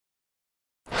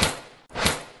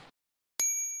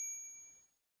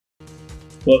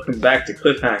Welcome back to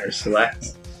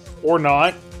CharacterSelect. Or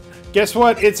not. Guess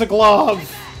what? It's a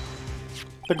glove!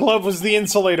 The glove was the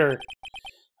insulator.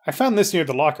 I found this near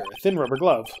the locker. A thin rubber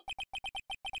glove.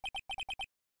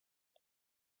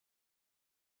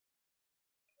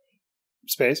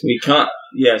 Space? We can't...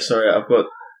 Yeah, sorry, I've got...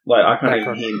 Like, I can't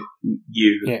even hear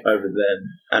you over there,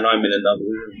 and I'm in another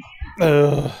room.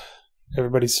 Ugh.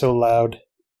 Everybody's so loud.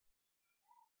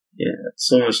 Yeah,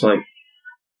 it's almost like...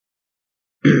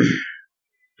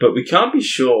 But we can't be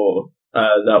sure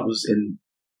that was in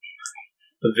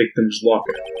the victim's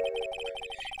locker.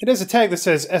 It has a tag that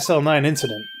says SL9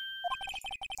 incident.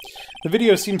 The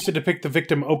video seems to depict the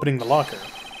victim opening the locker.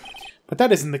 But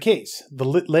that isn't the case. The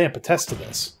lit lamp attests to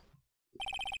this.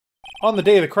 On the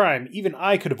day of the crime, even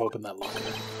I could have opened that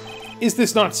locker. Is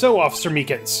this not so, Officer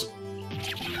Meekins?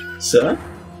 Sir?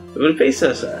 It would be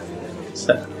so, sir.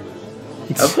 Sir.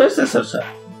 Of course so, sir.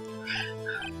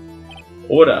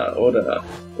 Order.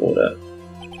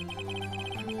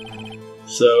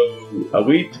 So, are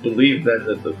we to believe then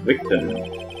that the victim,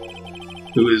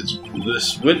 who is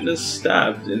this witness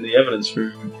stabbed in the evidence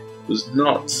room, was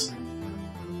not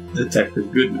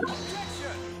Detective Goodman?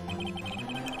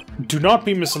 Do not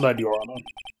be misled, Your Honor.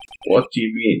 What do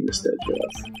you mean, Mr.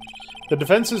 Edgeworth? The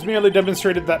defense has merely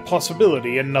demonstrated that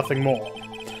possibility and nothing more.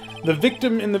 The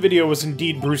victim in the video was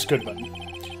indeed Bruce Goodman.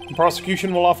 The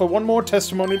prosecution will offer one more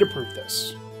testimony to prove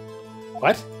this.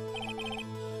 What?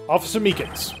 Officer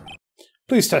Meekins,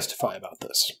 please testify about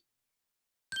this.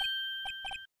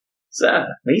 Sir,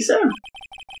 me, sir?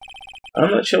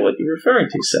 I'm not sure what you're referring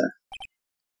to, sir.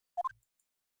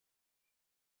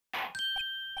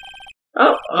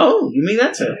 Oh, you mean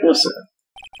that, sir? Of course, sir.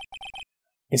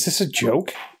 Is this a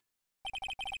joke?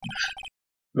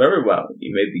 Very well,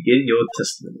 you may begin your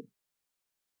testimony.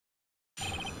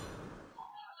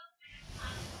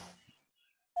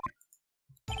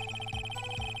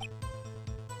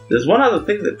 There's one other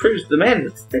thing that proves the man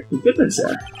is Detective Goodman,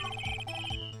 sir.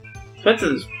 To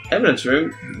enter this evidence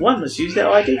room, one must use their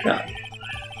ID card.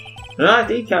 An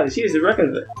ID card is used as a record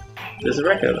of it. There's a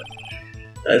record of it.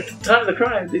 At the time of the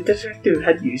crime, the detective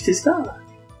had used his card.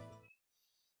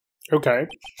 Okay.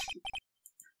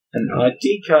 An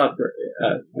ID card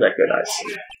record, I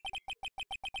see.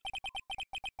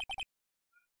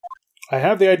 I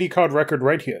have the ID card record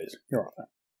right here, Your Honor.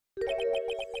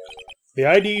 The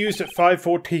ID used at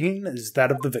 5:14 is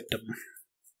that of the victim.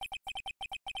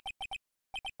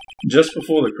 Just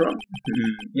before the crime?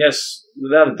 Yes,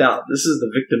 without a doubt, this is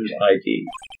the victim's ID.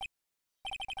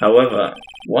 However,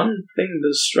 one thing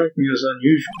does strike me as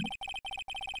unusual.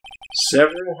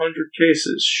 Several hundred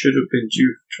cases should have been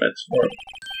due for transfer.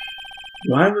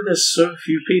 Why were there so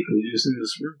few people using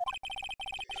this room?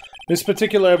 This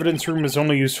particular evidence room is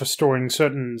only used for storing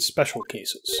certain special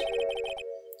cases.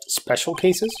 Special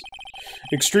cases?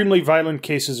 Extremely violent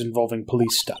cases involving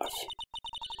police staff.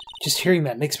 Just hearing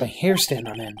that makes my hair stand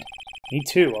on end. Me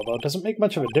too, although it doesn't make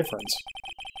much of a difference.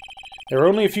 There are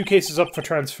only a few cases up for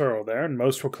transferal there, and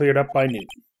most were cleared up by noon.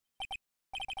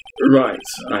 Right,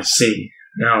 I see.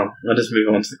 Now, let us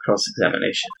move on to the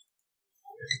cross-examination.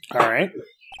 Alright.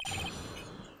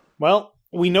 Well,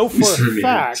 we know for a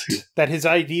fact that his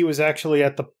ID was actually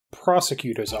at the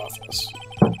prosecutor's office.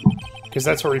 Because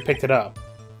that's where he picked it up.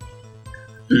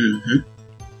 Mm-hmm.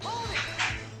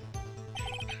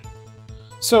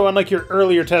 So, unlike your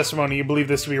earlier testimony, you believe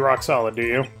this to be rock solid, do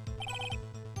you?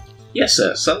 Yes,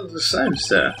 sir. Some of the same,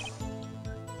 sir.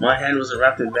 My hand wasn't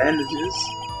wrapped in bandages.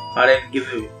 I'd even give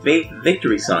him a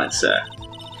victory sign, sir.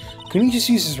 Couldn't he just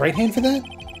use his right hand for that?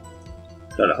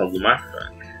 Gotta hold the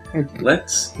microphone.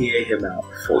 Let's hear him out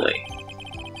fully.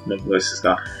 My voice is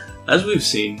gone. As we've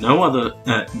seen, one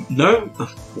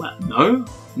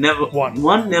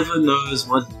never knows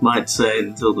what he might say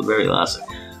until the very last.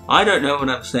 I don't know what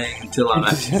I'm saying until I'm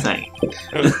actually saying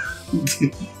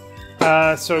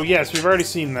it. So yes, we've already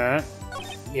seen that.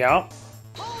 Yeah.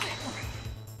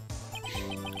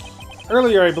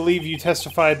 Earlier, I believe you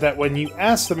testified that when you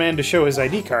asked the man to show his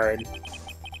ID card,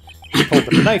 he pulled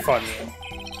a knife on you.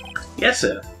 Yes,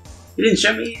 sir. He didn't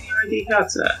show me any ID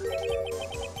card, sir.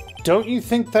 Don't you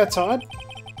think that's odd?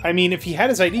 I mean, if he had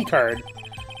his ID card,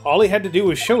 all he had to do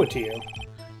was show it to you.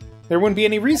 There wouldn't be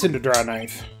any reason to draw a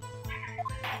knife.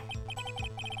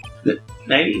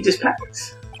 Maybe he just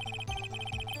panics.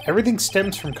 Everything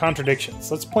stems from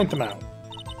contradictions. Let's point them out.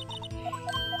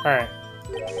 Alright.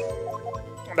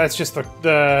 That's just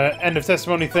the end of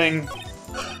testimony thing.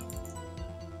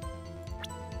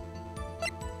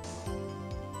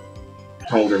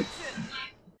 Hold it.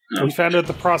 No. We found it at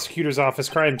the prosecutor's office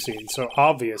crime scene, so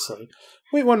obviously...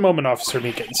 Wait one moment, Officer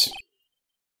Meekins.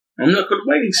 I'm not good at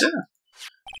waiting, sir.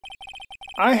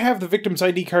 I have the victim's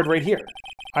ID card right here.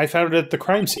 I found it at the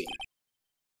crime scene.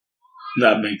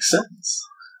 That makes sense.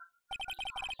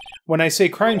 When I say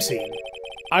crime scene,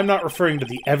 I'm not referring to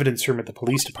the evidence room at the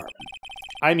police department.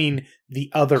 I mean the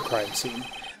other crime scene,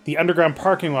 the underground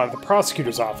parking lot of the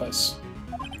prosecutor's office.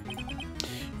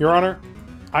 Your Honor,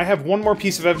 I have one more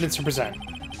piece of evidence to present.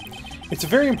 It's a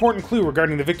very important clue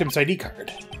regarding the victim's ID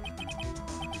card.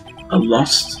 A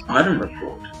lost item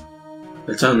report.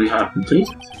 It's only half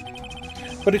completed.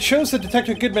 But it shows that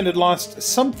Detective Goodman had lost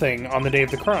something on the day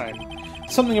of the crime.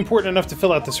 Something important enough to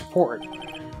fill out this report.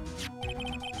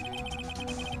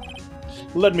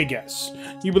 Let me guess.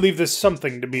 You believe this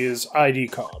something to be his ID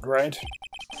card, right?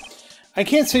 I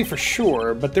can't say for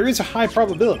sure, but there is a high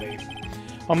probability.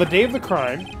 On the day of the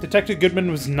crime, Detective Goodman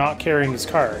was not carrying his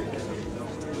card.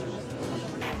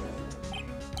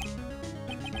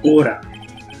 Order.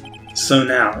 So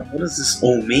now, what does this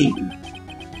all mean?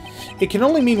 It can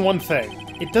only mean one thing.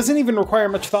 It doesn't even require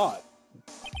much thought.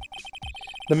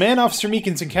 The man Officer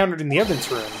Meekins encountered in the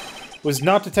evidence room was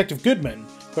not Detective Goodman,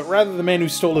 but rather the man who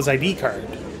stole his ID card.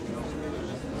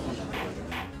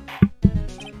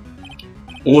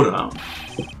 Order.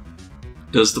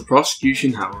 Does the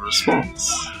prosecution have a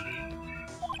response?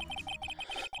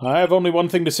 I have only one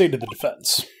thing to say to the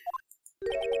defense.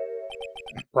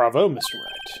 Bravo, Mr.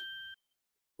 Wright.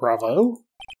 Bravo?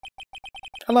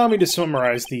 Allow me to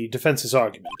summarize the defense's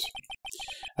argument.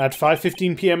 At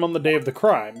 5:15 p.m. on the day of the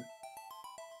crime,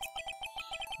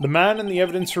 the man in the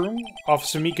evidence room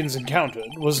Officer Meekins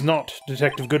encountered was not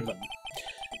Detective Goodman.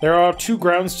 There are two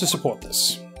grounds to support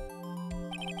this.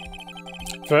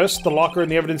 First, the locker in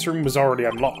the evidence room was already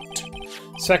unlocked.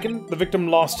 Second, the victim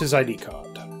lost his ID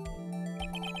card.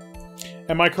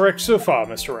 Am I correct so far,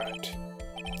 Mr. Wright?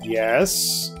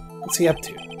 Yes? What's he up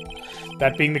to?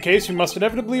 That being the case, we must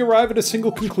inevitably arrive at a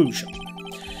single conclusion.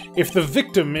 If the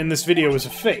victim in this video is a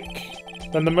fake,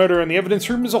 then the murder in the evidence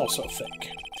room is also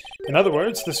fake. In other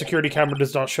words, the security camera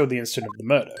does not show the instant of the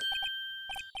murder.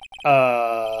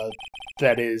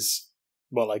 That is...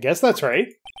 well, I guess that's right.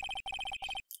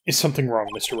 Is something wrong,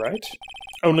 Mr. Wright?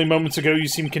 Only moments ago you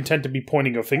seemed content to be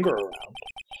pointing your finger around.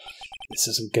 This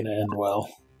isn't gonna end well.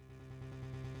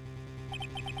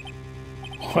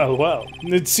 Well, well,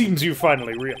 it seems you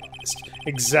finally realized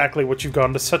exactly what you've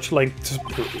gone to such lengths to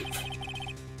prove.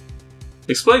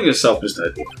 Explain yourself, Mr.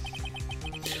 Idea.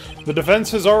 The defense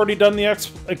has already done the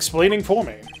explaining for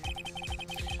me.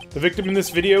 The victim in this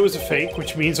video is a fake,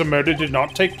 which means a murder did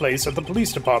not take place at the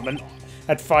police department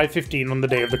at 5:15 on the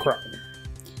day of the crime.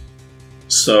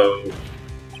 So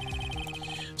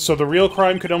the real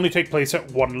crime could only take place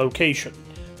at one location.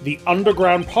 The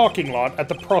underground parking lot at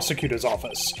the prosecutor's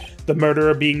office. The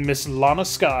murderer being Miss Lana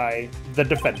Skye, the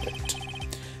defendant.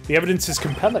 The evidence is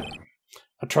compelling.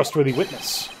 A trustworthy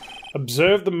witness.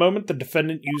 Observe the moment the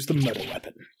defendant used the murder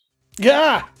weapon.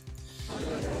 Yeah!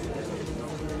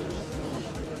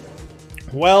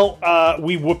 Well,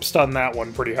 we whoopsed on that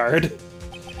one pretty hard.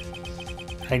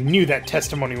 I knew that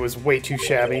testimony was way too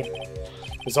shabby.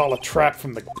 It was all a trap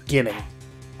from the beginning.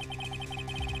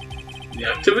 the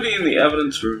activity in the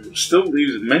evidence room still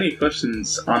leaves many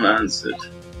questions unanswered.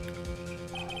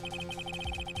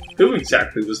 Who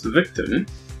exactly was the victim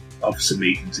Officer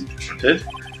Meekins encountered?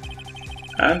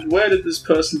 And where did this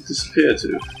person disappear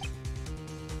to?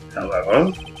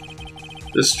 However,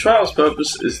 this trial's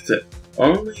purpose is to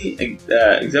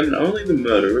examine only the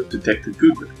murder of Detective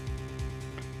Goodman.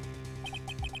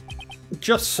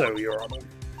 Just so, Your Honor.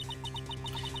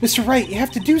 Mr. Wright, you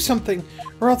have to do something,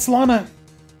 or else Lana...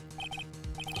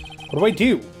 What do I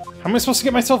do? How am I supposed to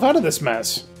get myself out of this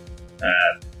mess?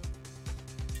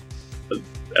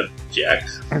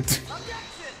 Object.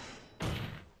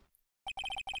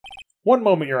 One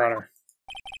moment, Your Honor.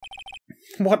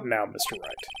 What now, Mr.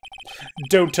 Wright?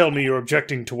 Don't tell me you're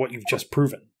objecting to what you've just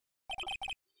proven.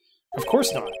 Of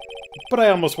course not. But I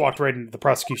almost walked right into the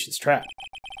prosecution's trap.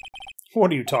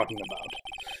 What are you talking about?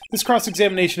 This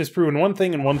cross-examination has proven one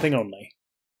thing and one thing only.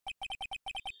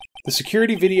 The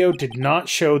security video did not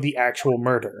show the actual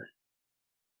murder.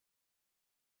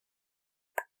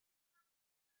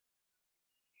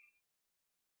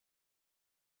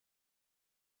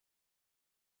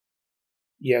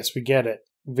 Yes, we get it.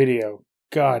 Video.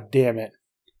 God damn it.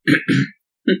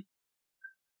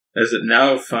 Is it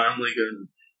now finally going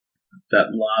that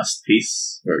last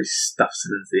piece where he stuffs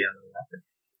it into the other weapon?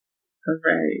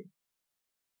 Hooray.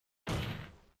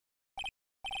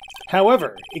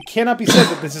 However, it cannot be said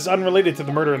that this is unrelated to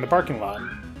the murder in the parking lot.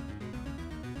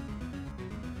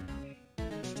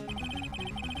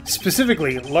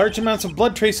 Specifically, large amounts of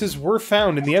blood traces were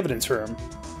found in the evidence room.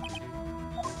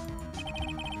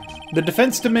 The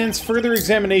defense demands further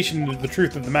examination into the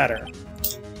truth of the matter.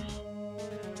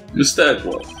 Mr.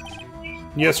 Edgeworth.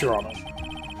 Yes, Your Honor.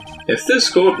 If this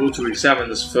court were to examine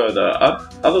this further,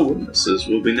 other witnesses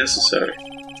will be necessary.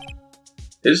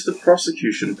 Is the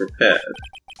prosecution prepared?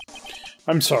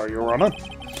 I'm sorry, Your Honor.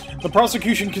 The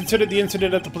prosecution considered the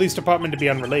incident at the police department to be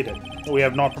unrelated. We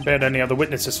have not prepared any other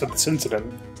witnesses for this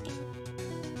incident.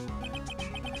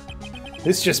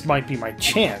 This just might be my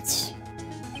chance.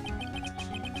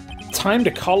 Time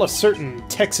to call a certain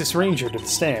Texas Ranger to the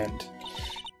stand.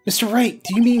 Mr. Wright,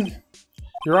 do you mean...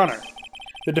 Your Honor,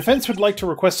 the defense would like to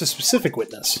request a specific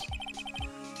witness.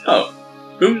 Oh,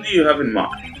 whom do you have in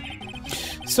mind?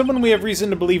 Someone we have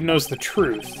reason to believe knows the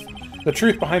truth. The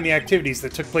truth behind the activities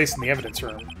that took place in the evidence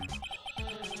room.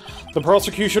 The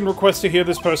prosecution requests to hear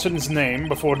this person's name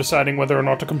before deciding whether or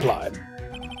not to comply.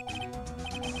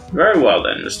 Very well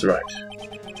then, Mr. Wright.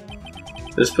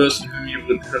 This person whom you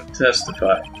would have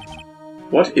testify.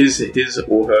 What is his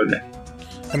or her name?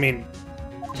 I mean,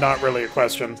 not really a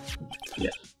question.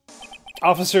 Yeah.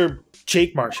 Officer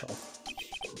Jake Marshall.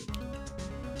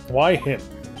 Why him?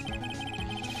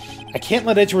 I can't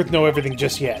let Edgeworth know everything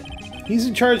just yet. He's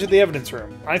in charge of the evidence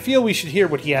room. I feel we should hear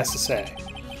what he has to say.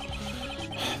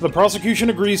 The prosecution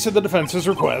agrees to the defense's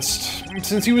request.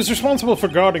 Since he was responsible for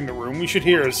guarding the room, we should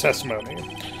hear his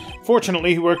testimony.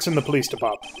 Fortunately, he works in the police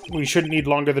department. We shouldn't need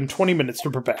longer than 20 minutes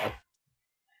to prepare.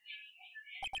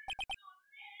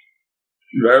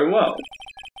 Very well.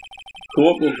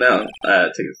 Court will now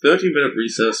take a 30-minute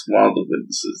recess while the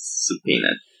witness is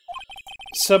subpoenaed.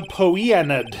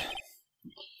 Subpoenaed.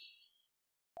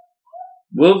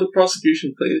 Will the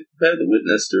prosecution prepare the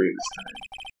witness during this time?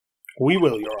 We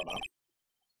will, Your Honor.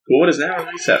 Court is now in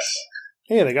recess.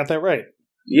 Hey, they got that right.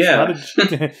 Yeah.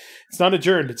 It's not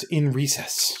adjourned, it's in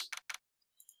recess.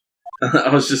 I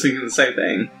was just thinking the same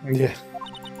thing. Yeah.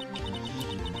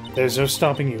 There's no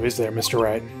stopping you, is there, Mr.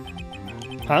 Wright?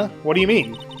 Huh? What do you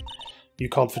mean? You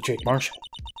called for Jake Marshall.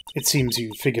 It seems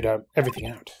you figured out everything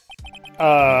out.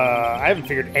 I haven't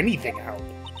figured anything out.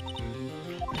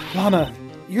 Lana,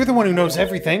 you're the one who knows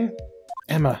everything.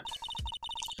 Emma,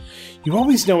 you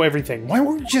always know everything. Why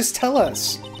won't you just tell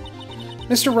us?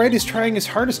 Mr. Wright is trying his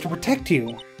hardest to protect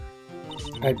you.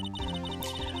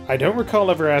 I don't recall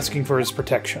ever asking for his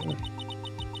protection.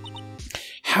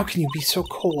 How can you be so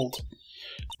cold?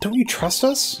 Don't you trust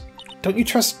us? Don't you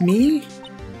trust me?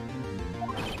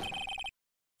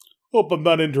 Hope I'm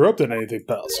not interrupting anything,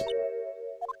 pals.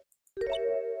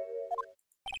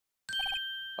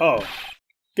 Oh,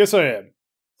 guess I am.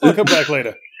 I'll come back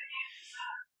later.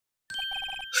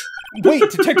 Wait,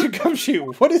 Detective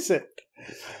Gumshoe, what is it?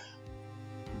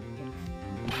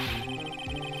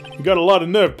 You got a lot of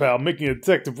nerve, pal, making a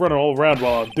detective run all around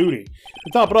while on duty.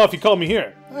 To top it off, you called me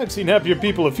here. I've seen happier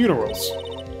people at funerals.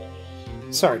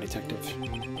 Sorry, Detective.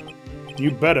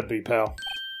 You better be, pal.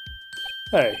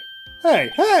 Hey.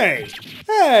 Hey, hey!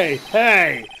 Hey,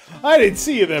 hey! I didn't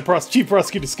see you there, Chief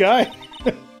Prosecutor Sky.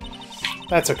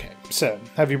 That's okay. So,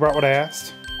 have you brought what I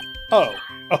asked? Oh.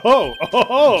 Oh, oh,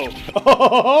 oh, oh,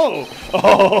 oh,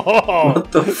 oh,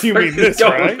 What the you mean this,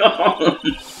 right? On?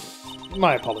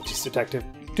 My apologies, Detective.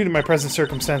 Due to my present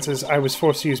circumstances, I was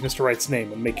forced to use Mr. Wright's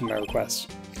name when making my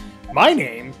request. My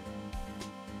name?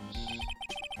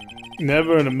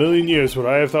 Never in a million years would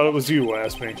I have thought it was you who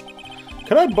asked me.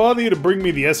 Can I bother you to bring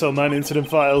me the SL9 incident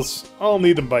files? I'll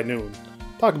need them by noon.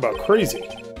 Talk about crazy.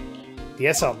 The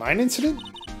SL9 incident?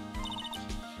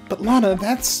 But Lana,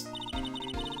 that's...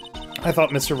 I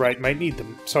thought Mr. Wright might need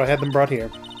them, so I had them brought here.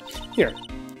 Here,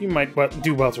 you might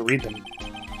do well to read them.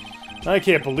 I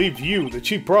can't believe you, the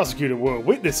chief prosecutor, were a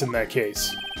witness in that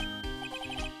case.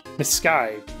 Miss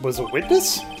Sky was a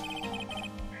witness?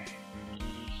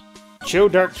 Joe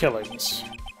Dark Killings.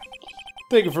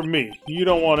 Take it from me, you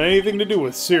don't want anything to do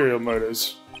with serial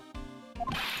murders.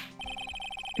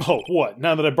 Oh, what?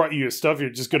 Now that I brought you your stuff,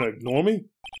 you're just gonna ignore me?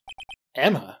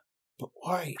 Emma? But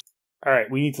why?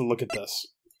 Alright, we need to look at this.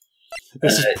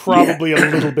 This is probably a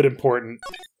little bit important.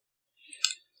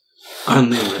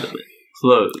 Only a little bit.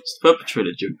 Closed.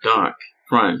 Perpetrator Joe Dark.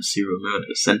 Crime, serial murder.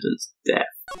 Sentence, death.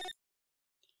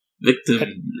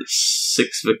 Victims.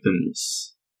 6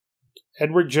 victims.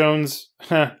 Edward Jones.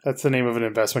 That's the name of an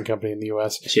investment company in the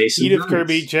U.S. Jason Edith Knight.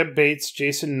 Kirby, Jeb Bates,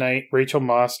 Jason Knight, Rachel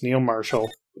Moss, Neil Marshall.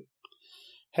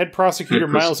 Head prosecutor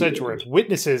Miles Edgeworth.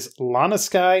 Witnesses Lana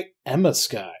Sky, Emma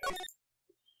Sky.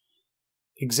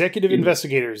 Executive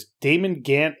investigators Damon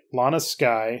Gant, Lana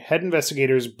Sky. Head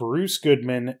investigators Bruce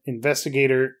Goodman.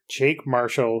 Investigator Jake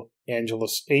Marshall,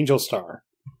 Angel Star.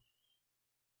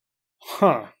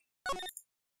 Huh.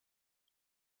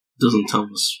 Doesn't tell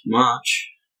us much.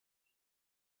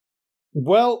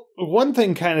 Well, one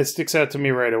thing kind of sticks out to me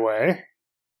right away.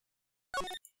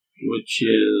 Which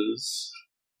is...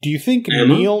 Do you think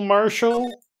Emma? Neil Marshall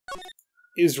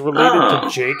is related to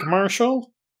Jake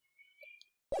Marshall?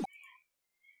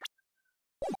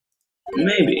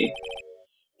 Maybe.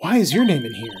 Why is your name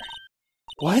in here?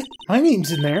 What? My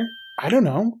name's in there? I don't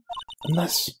know.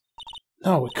 Unless...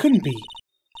 No, it couldn't be.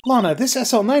 Lana, this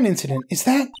SL9 incident, is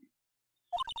that...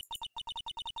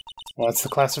 Well, that's the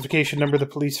classification number the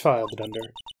police filed it under.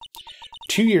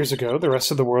 2 years ago, the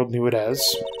rest of the world knew it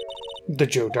as... the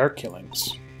Joe Dark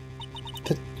killings.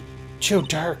 The Joe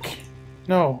Dark.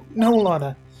 No,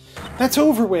 Lana. That's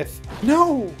over with.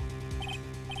 No!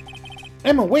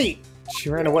 Emma, wait! She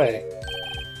ran away.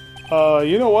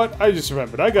 You know what? I just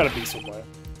remembered. I gotta be somewhere.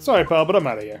 Sorry, pal, but I'm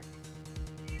out of here.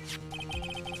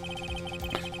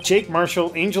 Jake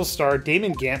Marshall, Angel Starr,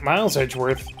 Damon Gant, Miles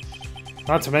Edgeworth,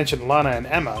 not to mention Lana and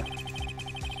Emma.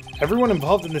 Everyone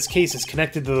involved in this case is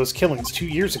connected to those killings 2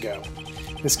 years ago.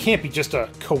 This can't be just a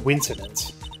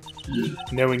coincidence.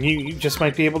 Knowing you just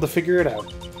might be able to figure it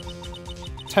out.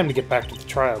 Time to get back to the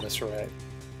trial, Mr. Wright.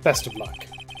 Best of luck.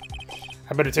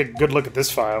 I better take a good look at this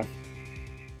file.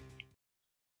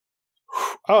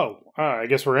 I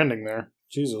guess we're ending there.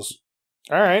 Jesus.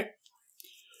 Alright.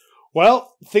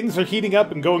 Well, things are heating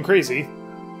up and going crazy.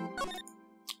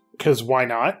 Because why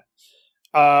not?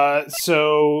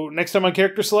 So, next time on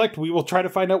Character Select, we will try to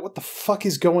find out what the fuck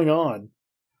is going on.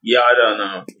 Yeah, I don't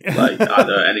know. Like, I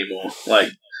don't anymore.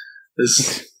 Like,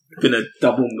 there's been a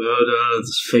double murder,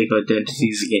 there's fake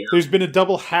identities again. There's been a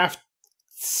double half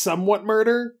somewhat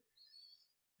murder.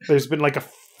 There's been like a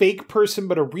fake person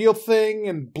but a real thing,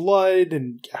 and blood,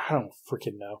 and I don't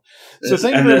freaking know. So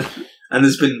and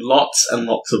there's been lots and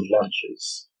lots of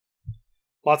lunches.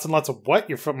 Lots and lots of what?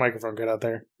 Your foot microphone got out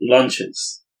there.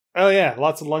 Lunches. Oh yeah,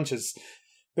 lots of lunches.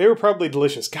 They were probably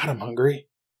delicious. God, I'm hungry.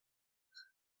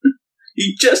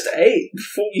 You just ate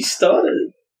before we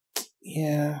started.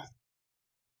 Yeah.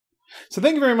 So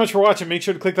thank you very much for watching. Make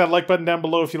sure to click that like button down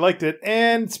below if you liked it.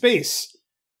 And space.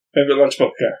 Favorite lunch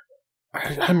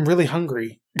podcast? I'm really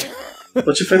hungry.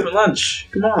 What's your favorite lunch?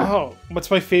 Come on. Oh, what's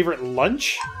my favorite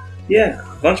lunch? Yeah,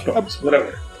 lunchbox,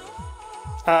 whatever.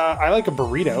 I like a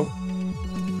burrito.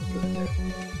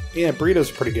 Yeah,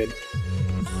 burritos are pretty good.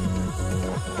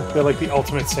 They're like the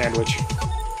ultimate sandwich.